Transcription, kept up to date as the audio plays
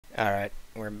Alright,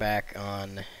 we're back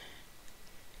on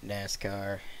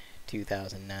Nascar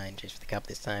 2009, Chase for the Cup,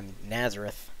 this time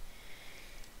Nazareth.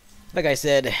 Like I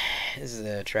said, this is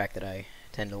a track that I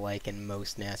tend to like in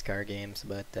most NASCAR games,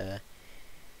 but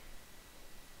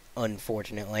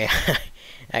unfortunately,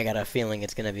 I got a feeling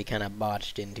it's going to be kind of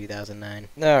botched in 2009.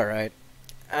 Alright,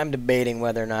 I'm debating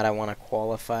whether or not I want to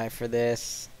qualify for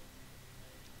this.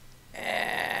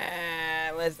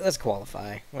 Let's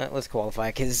qualify. Let's qualify,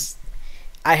 because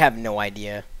I have no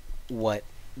idea what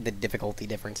the difficulty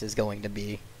difference is going to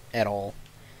be at all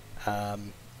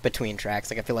between tracks.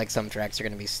 Like, I feel like some tracks are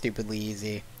going to be stupidly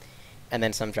easy, and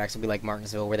then some tracks will be like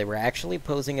Martinsville, where they were actually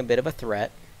posing a bit of a threat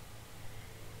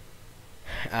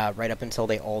right up until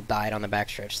they all died on the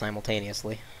backstretch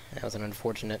simultaneously. That was an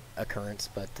unfortunate occurrence,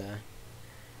 but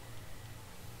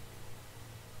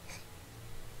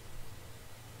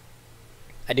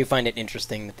I do find it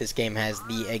interesting that this game has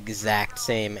the exact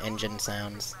same engine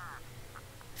sounds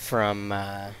from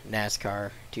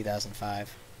NASCAR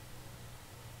 2005.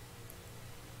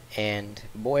 And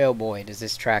boy oh boy, does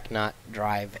this track not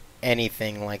drive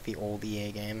anything like the old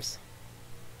EA games.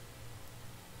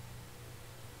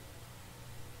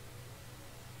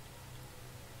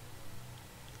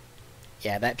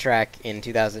 Yeah, that track in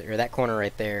 2000, or that corner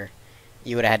right there,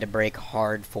 you would have had to brake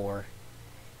hard for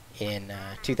in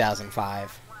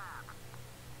 2005.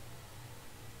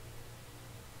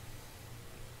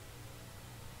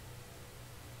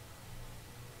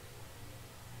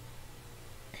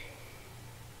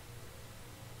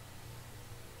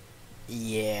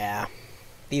 Yeah,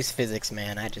 these physics,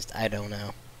 man, I don't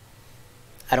know.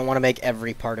 I don't want to make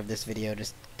every part of this video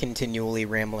just continually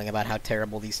rambling about how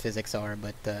terrible these physics are,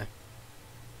 but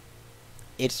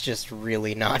it's just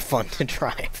really not fun to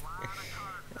drive.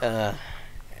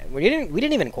 We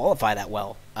didn't even qualify that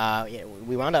well. Yeah,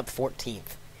 we wound up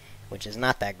 14th, which is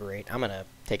not that great. I'm gonna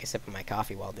take a sip of my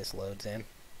coffee while this loads in.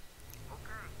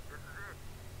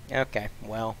 Okay,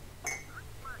 well.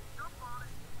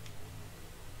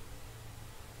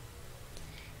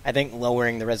 I think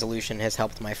lowering the resolution has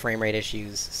helped my frame rate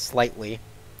issues slightly,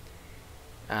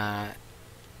 but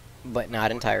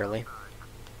not entirely.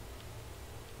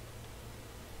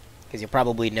 Because you'll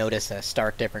probably notice a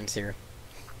stark difference here.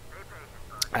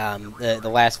 The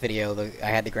last video, I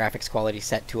had the graphics quality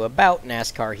set to about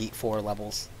NASCAR Heat 4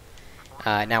 levels.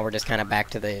 Now we're just kind of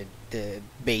back to the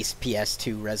base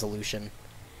PS2 resolution.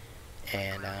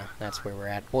 And that's where we're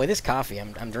at. Boy, this coffee,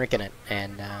 I'm drinking it,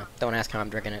 and don't ask how I'm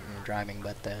drinking it and driving,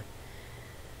 but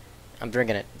I'm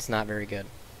drinking it. It's not very good.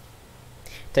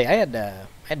 Tell you, I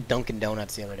had Dunkin'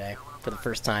 Donuts the other day for the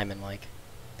first time in like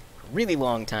a really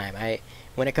long time.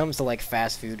 When it comes to like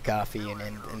fast food coffee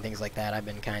and things like that, I've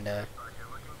been kind of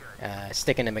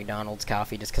sticking to McDonald's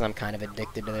coffee just because I'm kind of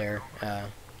addicted to their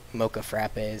mocha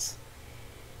frappes.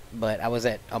 But I was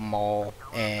at a mall,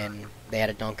 and they had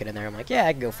a Dunkin' in there. I'm like, yeah,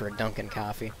 I can go for a Dunkin'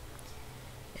 coffee.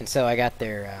 And so I got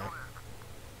their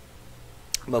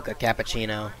mocha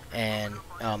cappuccino, and,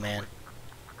 oh, man.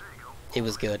 It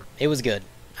was good. It was good.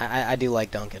 I do like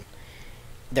Dunkin'.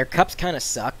 Their cups kind of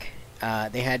suck.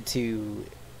 They had to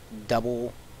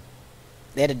double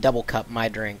cup my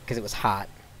drink because it was hot.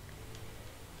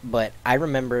 But I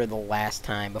remember the last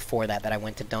time before that I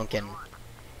went to Dunkin',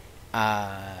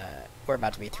 we're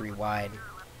about to be 3 wide.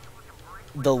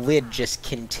 The lid just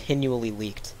continually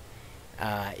leaked.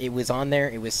 It was on there,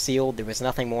 it was sealed, there was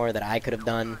nothing more that I could have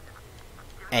done,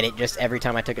 and it just, every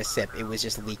time I took a sip, it was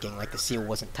just leaking, like the seal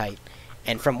wasn't tight.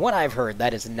 And from what I've heard,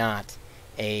 that is not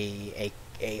a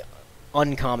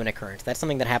uncommon occurrence. That's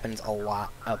something that happens a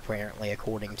lot, apparently,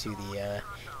 according to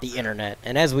the internet.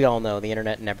 And as we all know, the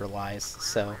internet never lies,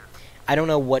 so I don't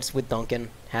know what's with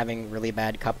Dunkin' having really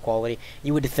bad cup quality.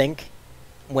 You would think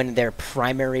when their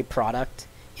primary product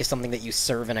is something that you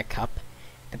serve in a cup,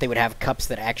 that they would have cups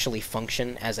that actually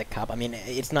function as a cup. I mean,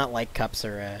 it's not like cups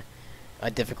are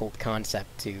a difficult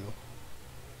concept to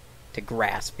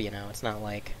grasp, you know. It's not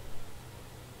like...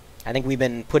 I think we've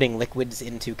been putting liquids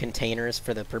into containers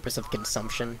for the purpose of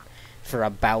consumption for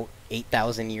about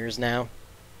 8,000 years now.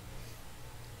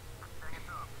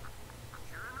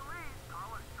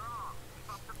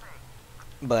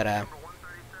 But,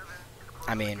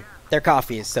 I mean, their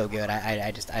coffee is so good,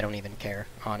 I don't even care,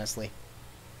 honestly.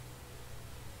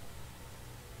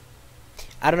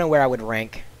 I don't know where I would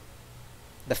rank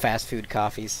the fast food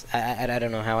coffees. I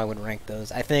don't know how I would rank those.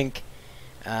 I think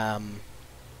I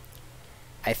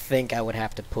would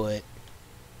have to put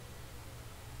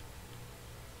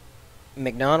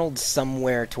McDonald's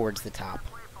somewhere towards the top.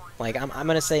 Like, I'm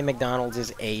gonna say McDonald's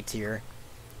is A tier.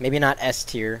 Maybe not S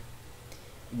tier,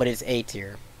 but it's A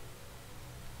tier.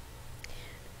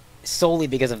 Solely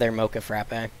because of their mocha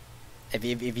frappe.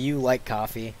 If you like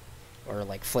coffee, or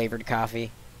like flavored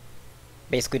coffee,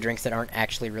 basically drinks that aren't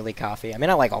actually really coffee. I mean,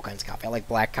 I like all kinds of coffee. I like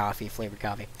black coffee, flavored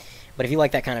coffee. But if you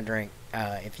like that kind of drink,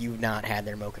 if you've not had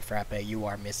their mocha frappe, you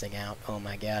are missing out. Oh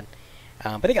my god.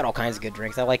 But they got all kinds of good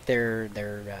drinks. I like their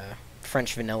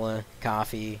French vanilla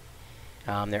coffee.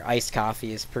 Their iced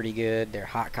coffee is pretty good. Their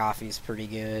hot coffee is pretty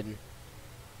good.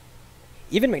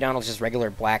 Even McDonald's just regular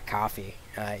black coffee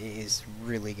is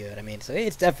really good. I mean, so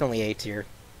it's definitely A tier.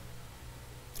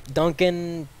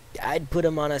 Dunkin', I'd put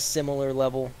them on a similar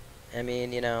level. I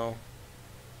mean, you know,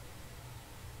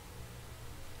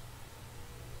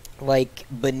 like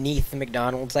beneath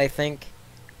McDonald's, I think,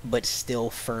 but still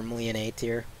firmly in A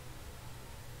tier.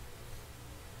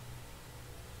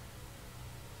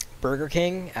 Burger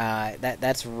King,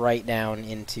 that's right down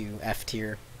into F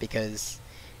tier because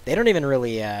they don't even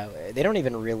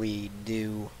really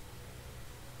do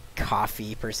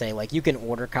coffee per se. Like you can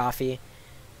order coffee,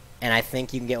 and I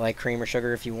think you can get like cream or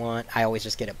sugar if you want. I always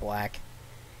just get it black.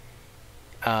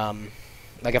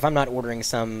 Like if I'm not ordering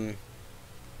some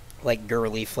like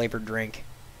girly flavored drink,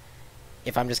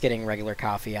 if I'm just getting regular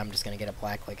coffee, I'm just gonna get it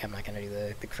black. Like I'm not gonna do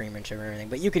the cream and sugar or anything.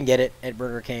 But you can get it at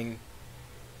Burger King.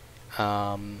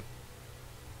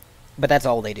 But that's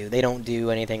all they do. They don't do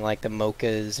anything like the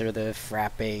mochas or the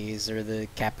frappes or the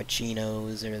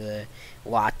cappuccinos or the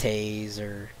lattes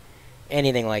or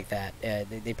anything like that.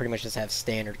 They pretty much just have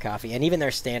standard coffee, and even their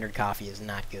standard coffee is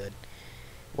not good.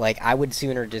 Like, I would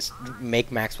sooner just make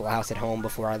Maxwell House at home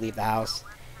before I leave the house,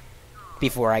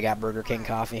 before I got Burger King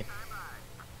coffee.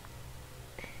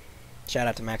 Shout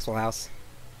out to Maxwell House.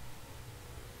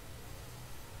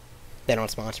 They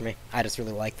don't sponsor me. I just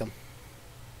really like them.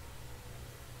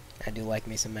 I do like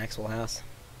me some Maxwell House.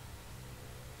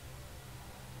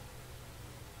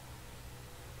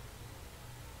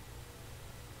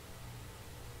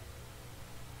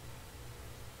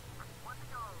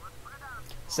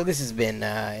 So this has been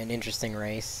an interesting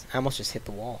race. I almost just hit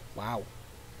the wall. Wow.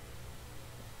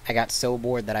 I got so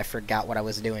bored that I forgot what I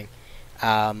was doing.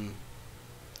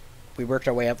 We worked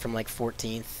our way up from like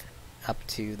 14th up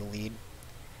to the lead,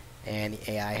 and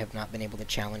the AI have not been able to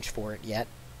challenge for it yet.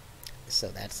 So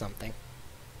that's something.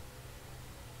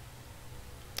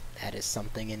 That is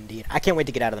something indeed. I can't wait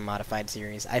to get out of the modified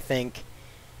series. I think,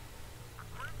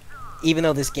 even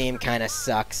though this game kind of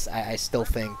sucks, I still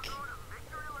think,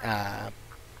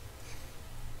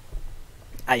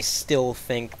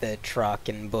 the truck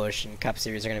and Bush and Cup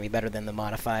series are going to be better than the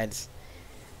modifieds.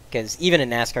 Because even in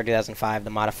NASCAR 2005, the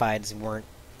modifieds weren't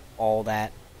all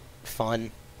that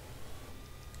fun.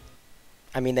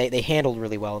 I mean, they handled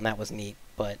really well, and that was neat,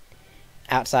 but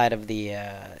outside of the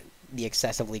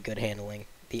excessively good handling,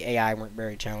 the AI weren't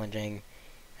very challenging.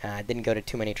 Didn't go to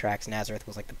too many tracks. Nazareth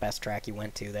was like the best track you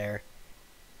went to there.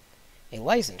 A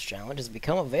license challenge has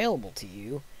become available to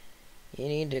you. You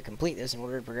need to complete this in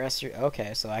order to progress through.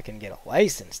 Okay, so I can get a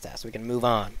license test. We can move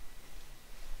on,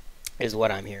 is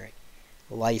what I'm hearing.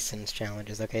 License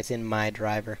challenges. Okay, it's in My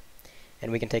Driver.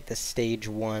 And we can take the Stage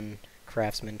 1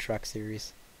 Craftsman Truck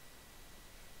Series.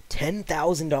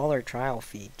 $10,000 trial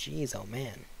fee. Jeez, oh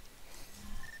man.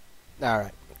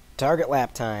 Alright. Target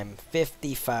lap time,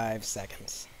 55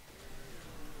 seconds.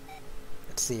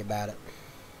 Let's see about it.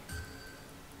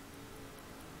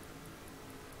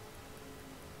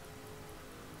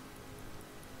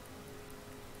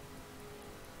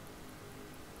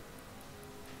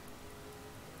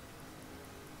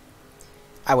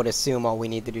 I would assume all we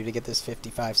need to do to get this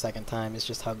 55-second time is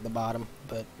just hug the bottom,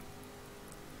 but,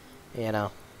 you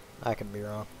know, I could be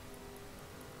wrong.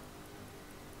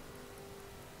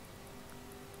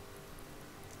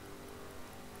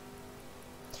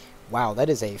 Wow, that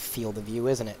is a field of view,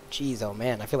 isn't it? Jeez, oh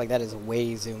man, I feel like that is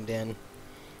way zoomed in.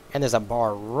 And there's a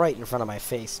bar right in front of my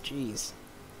face, jeez.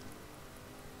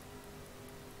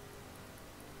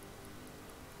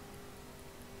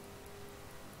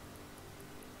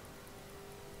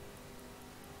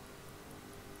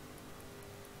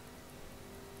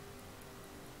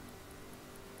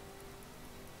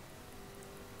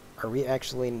 Are we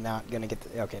actually not gonna get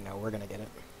the... Okay, no, we're gonna get it.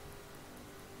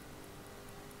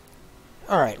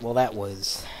 Alright, well that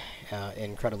was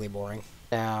incredibly boring.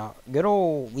 Now, good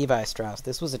old Levi Strauss,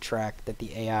 this was a track that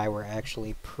the AI were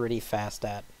actually pretty fast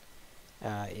at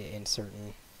in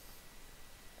certain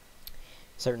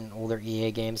older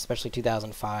EA games, especially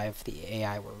 2005. The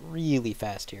AI were really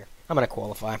fast here. I'm gonna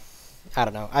qualify. I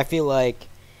don't know. I feel like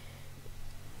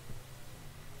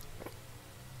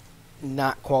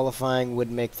not qualifying would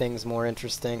make things more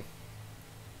interesting.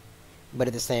 But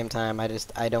at the same time,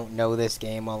 I don't know this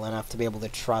game well enough to be able to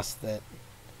trust that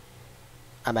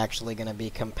I'm actually going to be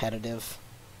competitive.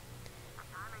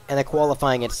 And the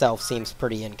qualifying itself seems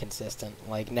pretty inconsistent.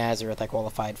 Like, Nazareth, I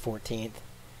qualified 14th,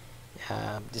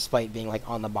 despite being, like,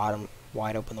 on the bottom,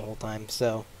 wide open the whole time.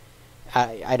 So,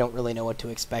 I don't really know what to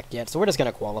expect yet. So we're just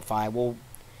going to qualify. We'll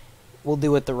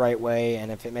do it the right way, and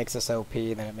if it makes us OP,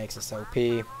 then it makes us OP.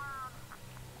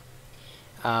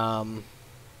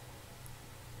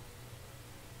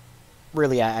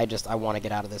 Really, I want to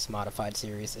get out of this modified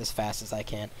series as fast as I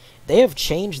can. They have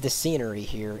changed the scenery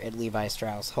here at Levi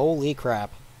Strauss. Holy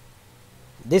crap.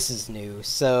 This is new.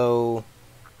 So,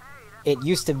 it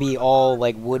used to be all,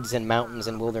 like, woods and mountains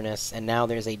and wilderness, and now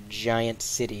there's a giant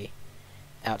city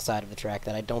outside of the track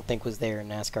that I don't think was there in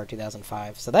NASCAR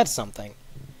 2005. So that's something.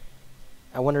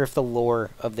 I wonder if the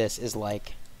lore of this is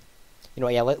like... You know,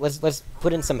 yeah, let's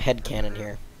put in some headcanon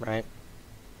here, right?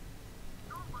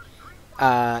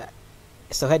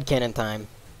 So headcanon time.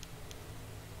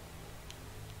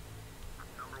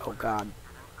 Oh god.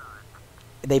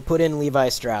 They put in Levi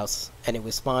Strauss, and it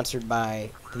was sponsored by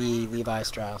the Levi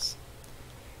Strauss.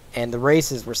 And the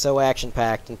races were so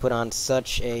action-packed and put on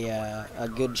such a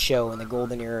good show in the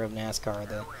golden era of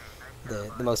NASCAR,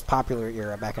 the most popular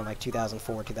era back in like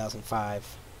 2004,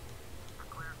 2005,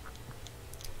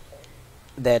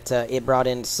 that it brought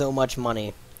in so much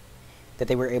money that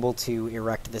they were able to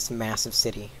erect this massive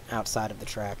city outside of the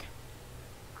track.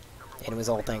 And it was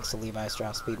all thanks to Levi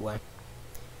Strauss Speedway.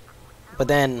 But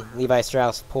then Levi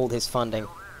Strauss pulled his funding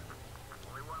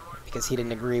because he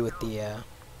didn't agree with the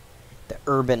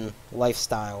urban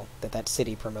lifestyle that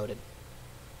city promoted.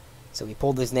 So he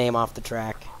pulled his name off the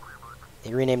track.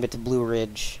 He renamed it to Blue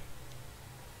Ridge,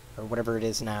 or whatever it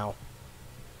is now.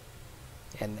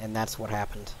 And that's what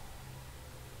happened.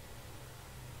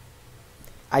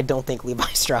 I don't think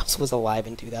Levi Strauss was alive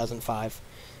in 2005,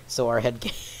 so our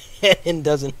headcanon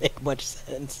doesn't make much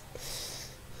sense.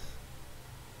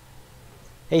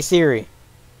 Hey Siri,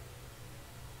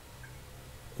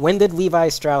 when did Levi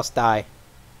Strauss die?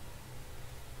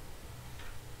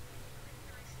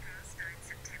 Strauss died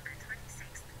September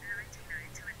 26,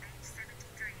 1902 at age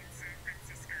 73 in San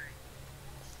Francisco.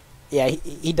 Yeah,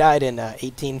 he died in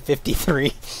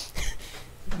 1853.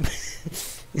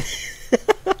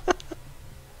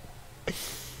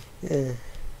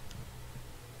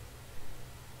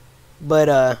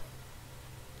 But,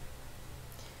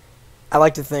 I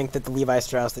like to think that the Levi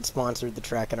Strauss that sponsored the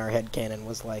track in our headcanon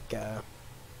was like,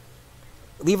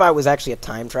 Levi was actually a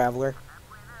time traveler.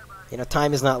 You know,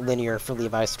 time is not linear for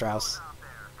Levi Strauss.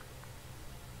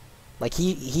 Like,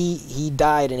 he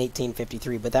died in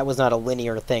 1853, but that was not a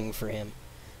linear thing for him.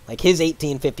 Like, his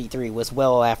 1853 was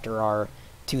well after our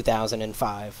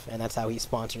 2005, and that's how he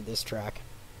sponsored this track.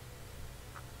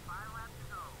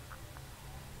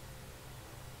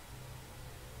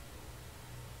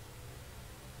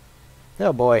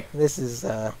 Oh boy, this is,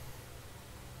 I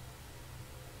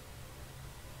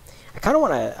kind of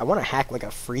want to hack, like, a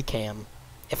free cam,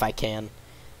 if I can,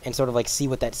 and sort of, like, see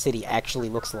what that city actually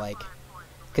looks like.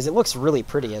 Because it looks really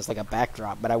pretty as, like, a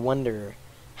backdrop, but I wonder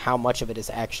how much of it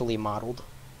is actually modeled.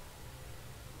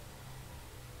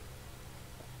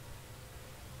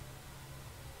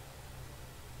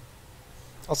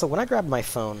 Also, when I grabbed my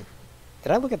phone,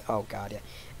 did I look at, oh god, yeah.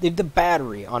 The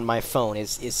battery on my phone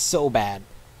is so bad.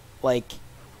 Like,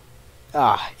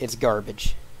 it's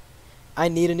garbage. I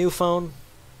need a new phone.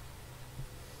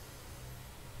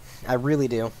 I really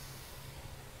do.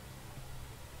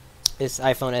 This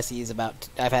iPhone SE is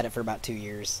I've had it for about 2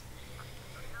 years.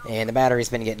 And the battery's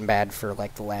been getting bad for,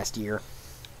 like, the last year.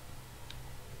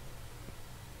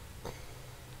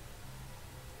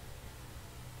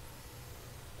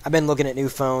 I've been looking at new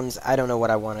phones. I don't know what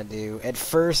I want to do. At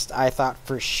first, I thought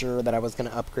for sure that I was going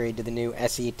to upgrade to the new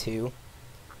SE2.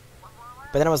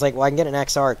 But then I was like, well, I can get an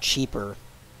XR cheaper.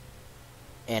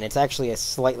 And it's actually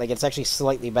it's actually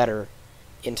slightly better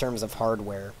in terms of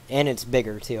hardware. And it's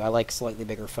bigger, too. I like slightly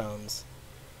bigger phones.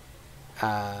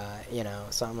 You know,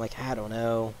 so I'm like, I don't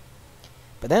know.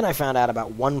 But then I found out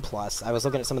about OnePlus. I was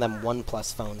looking at some of them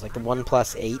OnePlus phones, like the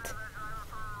OnePlus 8.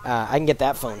 I can get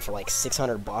that phone for like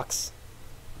 $600,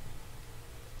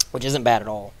 which isn't bad at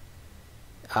all.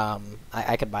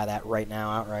 I could buy that right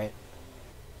now outright.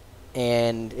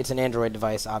 And it's an Android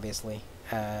device, obviously.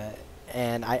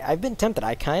 And I've been tempted.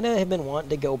 I kind of have been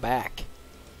wanting to go back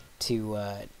to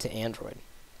Android.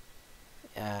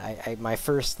 My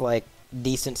first, like,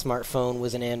 decent smartphone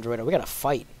was an Android. Oh, we got a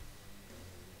fight.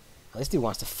 Oh, this dude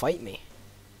wants to fight me.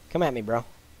 Come at me, bro.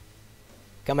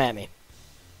 Come at me.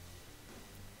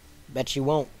 Bet you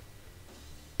won't.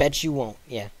 Bet you won't.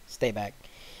 Yeah, stay back.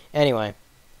 Anyway,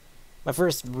 my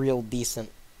first real decent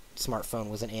smartphone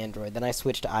was an Android. Then I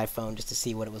switched to iPhone just to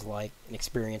see what it was like and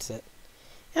experience it.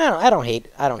 I don't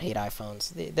hate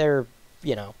iPhones. They're,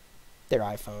 you know, they're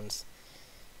iPhones.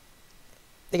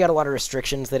 They got a lot of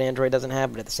restrictions that Android doesn't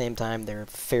have, but at the same time, they're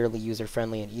fairly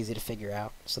user-friendly and easy to figure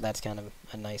out. So that's kind of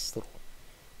a nice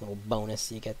little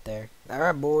bonus you get there. All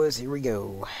right, boys, here we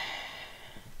go.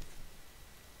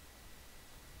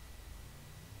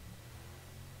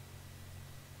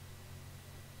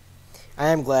 I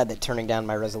am glad that turning down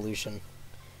my resolution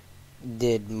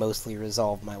did mostly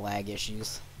resolve my lag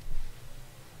issues.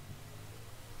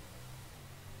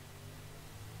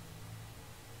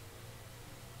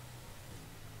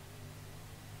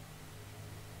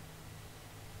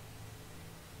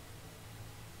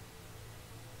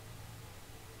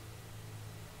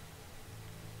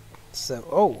 So,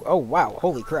 oh, wow,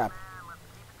 holy crap.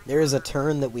 There is a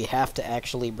turn that we have to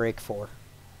actually brake for.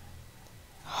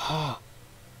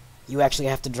 You actually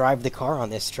have to drive the car on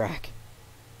this track.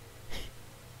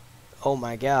 Oh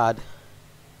my god.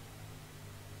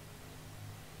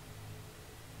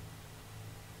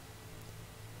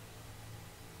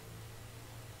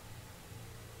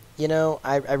 You know,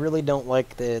 I really don't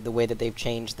like the way that they've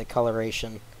changed the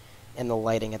coloration and the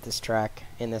lighting at this track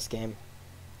in this game.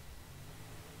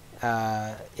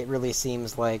 It really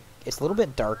seems like it's a little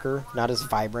bit darker, not as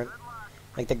vibrant.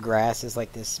 Like the grass is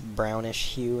like this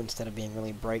brownish hue instead of being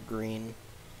really bright green.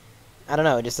 I don't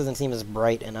know, it just doesn't seem as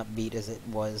bright and upbeat as it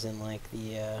was in like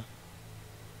the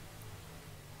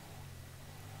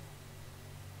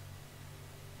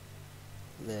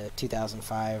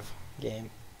 2005 game.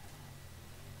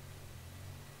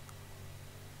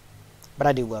 But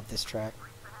I do love this track.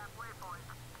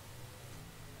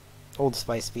 Old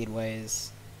Spice Speedway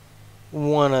is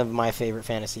one of my favorite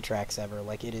fantasy tracks ever.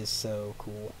 Like, it is so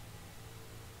cool.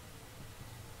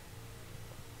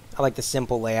 I like the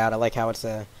simple layout. I like how it's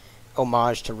a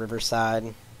homage to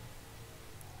Riverside.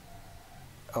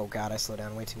 Oh god, I slowed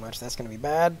down way too much. That's gonna be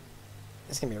bad.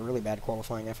 It's gonna be a really bad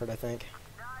qualifying effort, I think.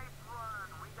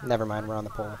 Never mind, we're on the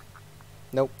pole.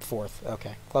 Nope, 4th.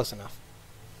 Okay, close enough.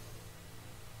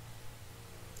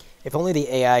 If only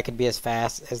the AI could be as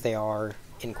fast as they are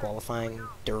in qualifying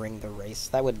during the race,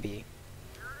 that would be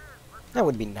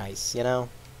nice, you know?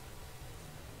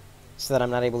 So that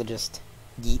I'm not able to just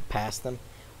yeet past them.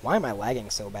 Why am I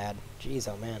lagging so bad? Jeez,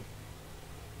 oh man.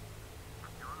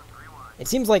 It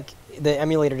seems like the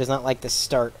emulator does not like the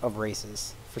start of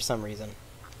races, for some reason.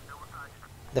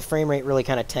 The frame rate really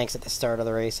kind of tanks at the start of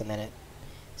the race, and then it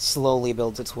slowly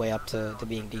builds its way up to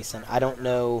being decent. I don't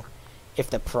know if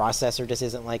the processor just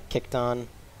isn't, like, kicked on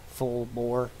full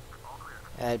bore.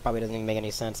 It probably doesn't even make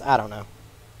any sense. I don't know.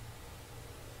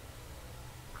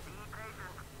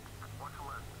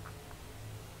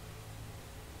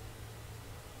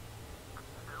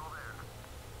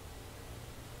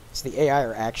 So the AI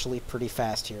are actually pretty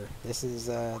fast here. This is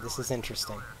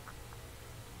interesting.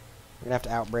 We're gonna have to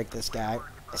outbrake this guy.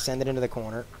 Send it into the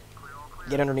corner.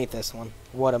 Get underneath this one.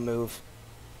 What a move.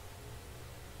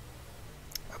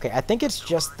 Okay, I think it's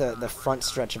just the front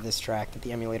stretch of this track that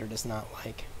the emulator does not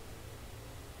like.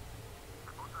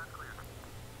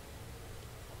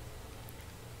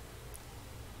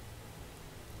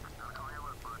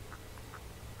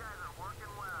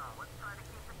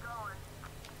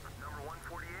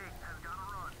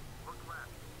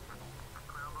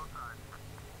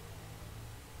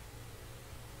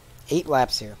 Eight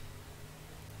laps here.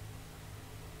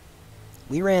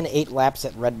 We ran 8 laps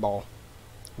at Red Bull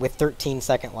with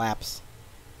 13-second laps.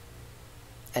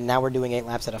 And now we're doing 8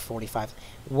 laps at a 45.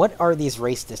 What are these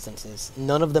race distances?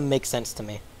 None of them make sense to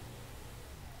me.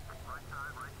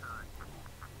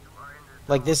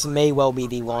 Like, this may well be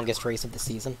the longest race of the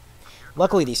season.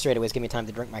 Luckily, these straightaways give me time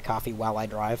to drink my coffee while I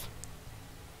drive.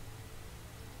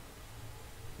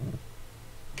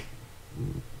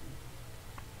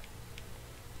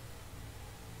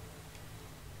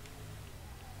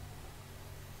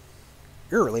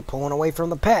 You're really pulling away from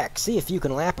the pack. See if you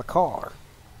can lap a car.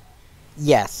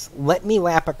 Yes, let me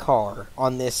lap a car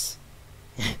on this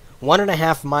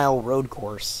 1.5 mile road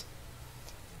course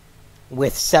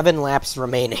with 7 laps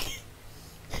remaining.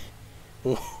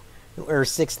 Or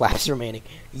 6 laps remaining.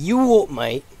 You won't,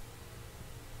 mate.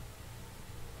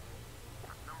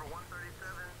 Number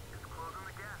 137 is closing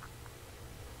the gap.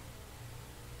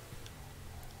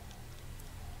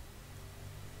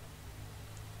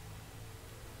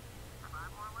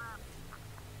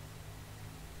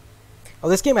 Oh,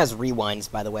 this game has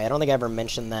rewinds, by the way. I don't think I ever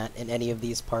mentioned that in any of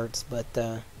these parts, but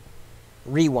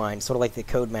rewinds, sort of like the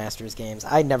Codemasters games.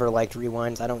 I never liked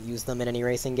rewinds. I don't use them in any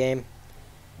racing game.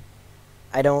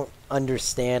 I don't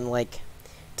understand, like,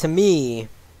 to me,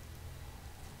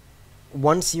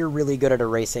 once you're really good at a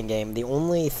racing game, the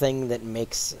only thing that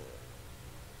makes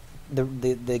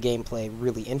the gameplay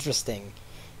really interesting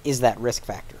is that risk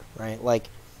factor, right? Like,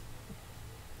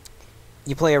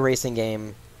 you play a racing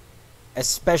game,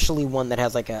 especially one that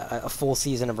has like a full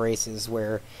season of races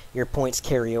where your points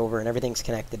carry over and everything's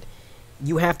connected,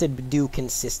 you have to do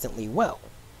consistently well.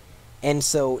 And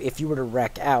so if you were to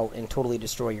wreck out and totally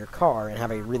destroy your car and have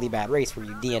a really bad race where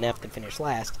you DNF'd and finish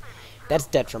last, that's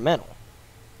detrimental.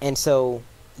 And so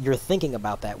you're thinking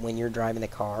about that when you're driving the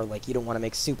car. Like, you don't want to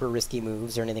make super risky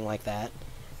moves or anything like that.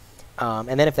 And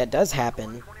then if that does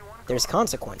happen, there's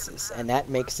consequences, and that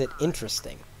makes it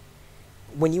interesting.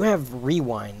 When you have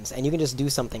rewinds and you can just do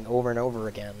something over and over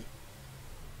again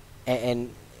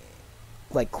and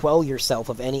like quell yourself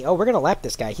of any, oh, we're gonna lap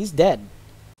this guy, he's dead.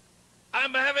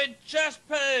 I'm having chest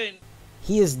pain.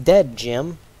 He is dead,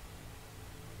 Jim.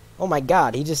 Oh my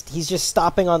god, he's just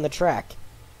stopping on the track.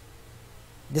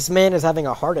 This man is having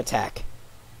a heart attack.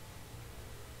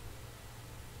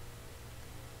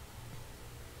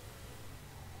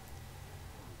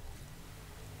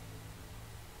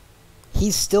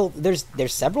 He's still, there's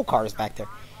several cars back there.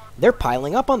 They're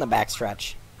piling up on the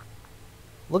backstretch.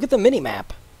 Look at the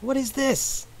mini-map. What is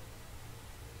this?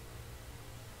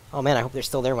 Oh man, I hope they're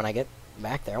still there when I get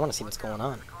back there. I want to see what's going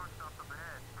on.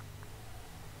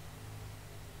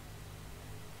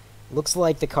 Looks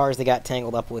like the cars that got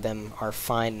tangled up with him are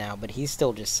fine now, but he's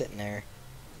still just sitting there.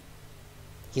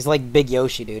 He's like Big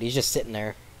Yoshi, dude. He's just sitting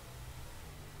there.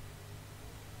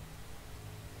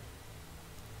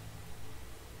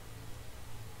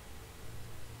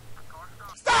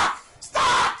 Stop!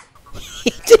 Stop!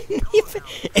 He didn't even...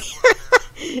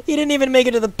 he didn't even make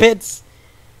it to the pits.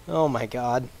 Oh my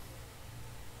god.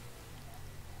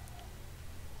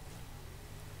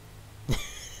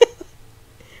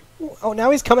 Oh,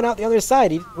 now he's coming out the other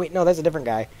side. Wait, no, that's a different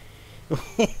guy.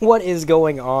 What is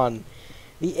going on?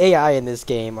 The AI in this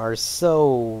game are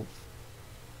so...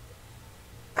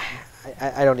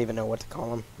 I don't even know what to call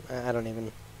them. I don't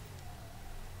even...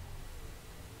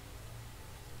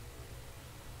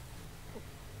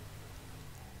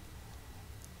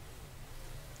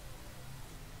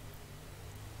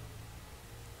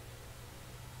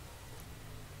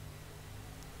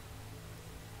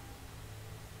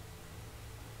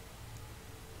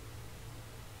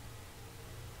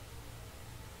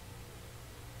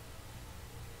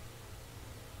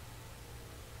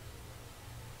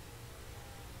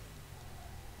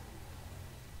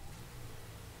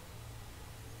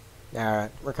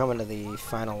 Alright, we're coming to the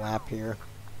final lap here.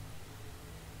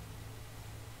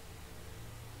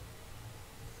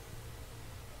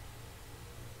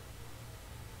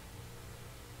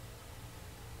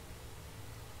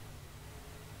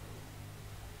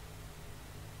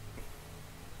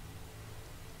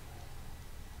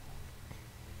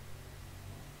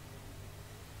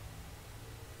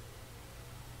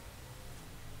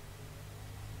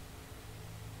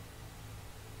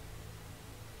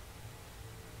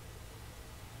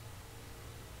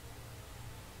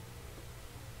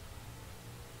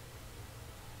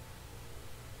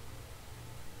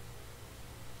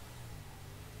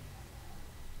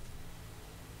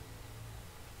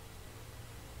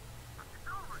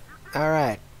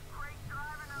 Alright.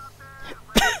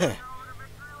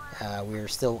 We're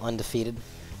still undefeated.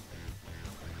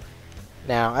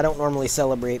 Now, I don't normally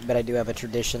celebrate, but I do have a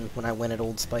tradition when I win at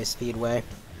Old Spice Speedway.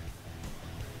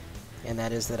 And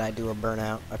that is that I do a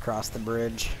burnout across the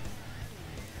bridge.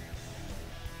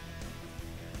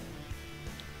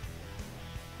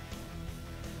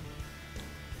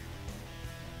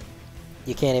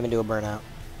 You can't even do a burnout.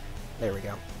 There we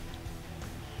go.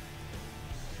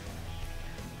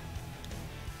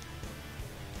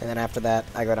 And then after that,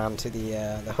 I go down to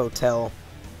the hotel.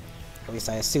 At least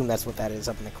I assume that's what that is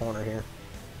up in the corner here.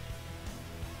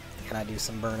 And I do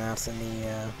some burnouts in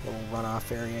the little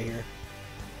runoff area here.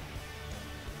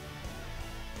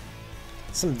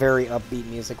 Some very upbeat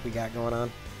music we got going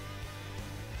on.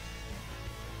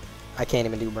 I can't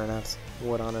even do burnouts.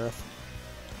 What on earth?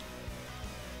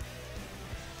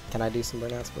 Can I do some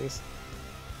burnouts, please?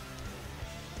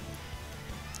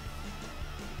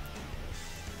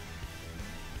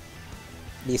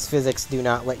 These physics do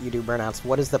not let you do burnouts.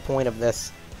 What is the point of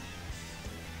this?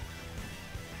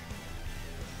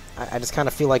 I just kind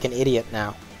of feel like an idiot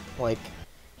now. Like,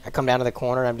 I come down to the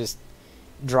corner and I'm just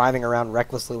driving around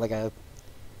recklessly like a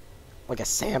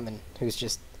salmon who's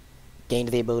just gained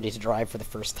the ability to drive for the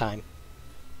first time.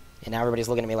 And now everybody's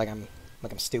looking at me like I'm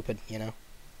stupid, you know?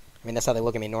 I mean, that's how they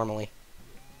look at me normally.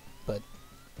 But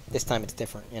this time it's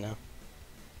different, you know?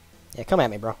 Yeah, come at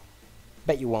me, bro.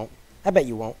 Bet you won't. I bet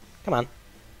you won't. Come on.